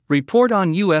Report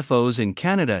on UFOs in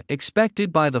Canada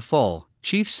expected by the fall,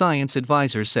 Chief Science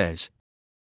Advisor says.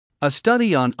 A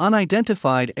study on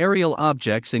unidentified aerial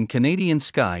objects in Canadian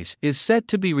skies is set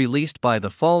to be released by the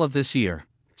fall of this year,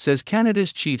 says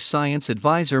Canada's Chief Science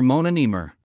Advisor Mona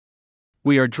Niemer.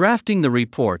 We are drafting the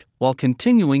report while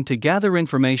continuing to gather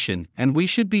information, and we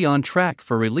should be on track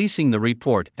for releasing the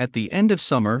report at the end of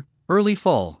summer, early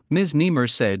fall, Ms. Niemer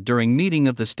said during meeting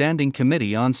of the Standing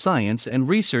Committee on Science and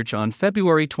Research on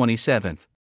February 27.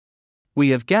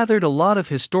 We have gathered a lot of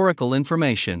historical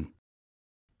information.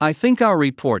 I think our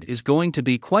report is going to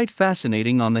be quite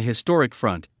fascinating on the historic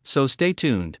front, so stay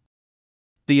tuned.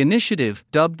 The initiative,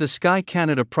 dubbed the Sky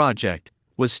Canada Project,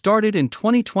 was started in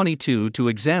 2022 to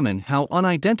examine how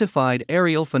unidentified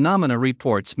aerial phenomena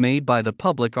reports made by the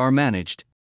public are managed.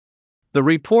 The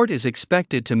report is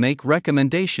expected to make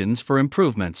recommendations for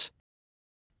improvements.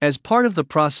 As part of the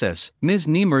process, Ms.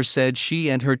 Niemer said she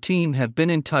and her team have been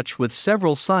in touch with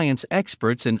several science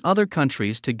experts in other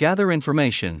countries to gather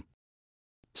information.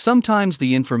 Sometimes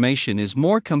the information is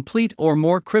more complete or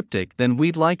more cryptic than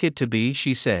we'd like it to be,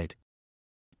 she said.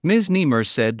 Ms. Niemer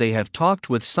said they have talked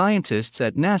with scientists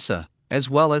at NASA, as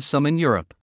well as some in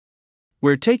Europe.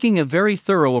 We're taking a very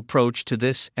thorough approach to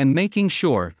this and making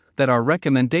sure that our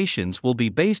recommendations will be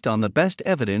based on the best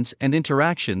evidence and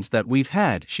interactions that we've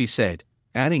had, she said,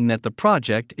 adding that the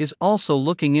project is also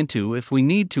looking into if we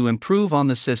need to improve on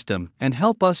the system and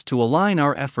help us to align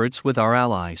our efforts with our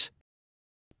allies.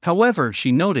 However,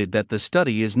 she noted that the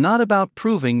study is not about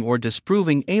proving or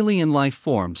disproving alien life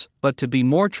forms, but to be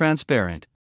more transparent.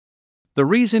 The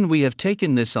reason we have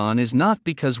taken this on is not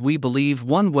because we believe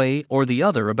one way or the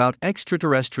other about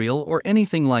extraterrestrial or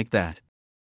anything like that.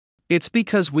 It's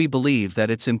because we believe that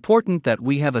it's important that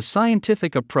we have a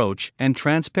scientific approach and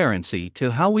transparency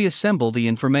to how we assemble the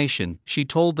information, she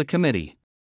told the committee.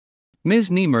 Ms.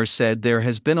 Niemer said there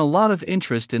has been a lot of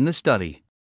interest in the study.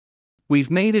 We've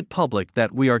made it public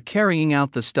that we are carrying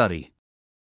out the study.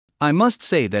 I must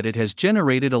say that it has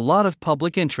generated a lot of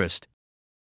public interest.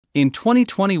 In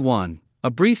 2021,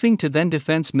 a briefing to then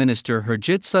Defense Minister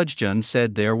Harjit Sajjan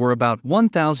said there were about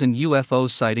 1,000 UFO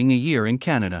sightings a year in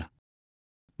Canada.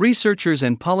 Researchers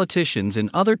and politicians in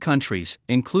other countries,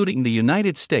 including the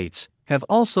United States, have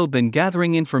also been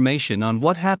gathering information on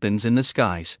what happens in the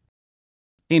skies.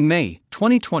 In May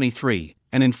 2023,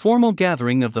 an informal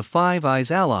gathering of the Five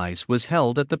Eyes allies was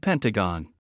held at the Pentagon.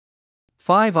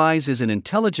 Five Eyes is an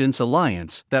intelligence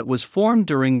alliance that was formed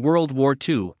during World War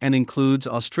II and includes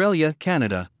Australia,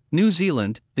 Canada, New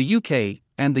Zealand, the UK,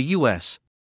 and the US.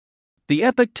 The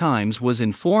Epoch Times was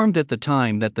informed at the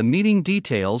time that the meeting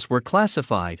details were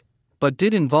classified, but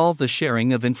did involve the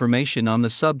sharing of information on the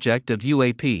subject of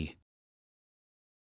UAP.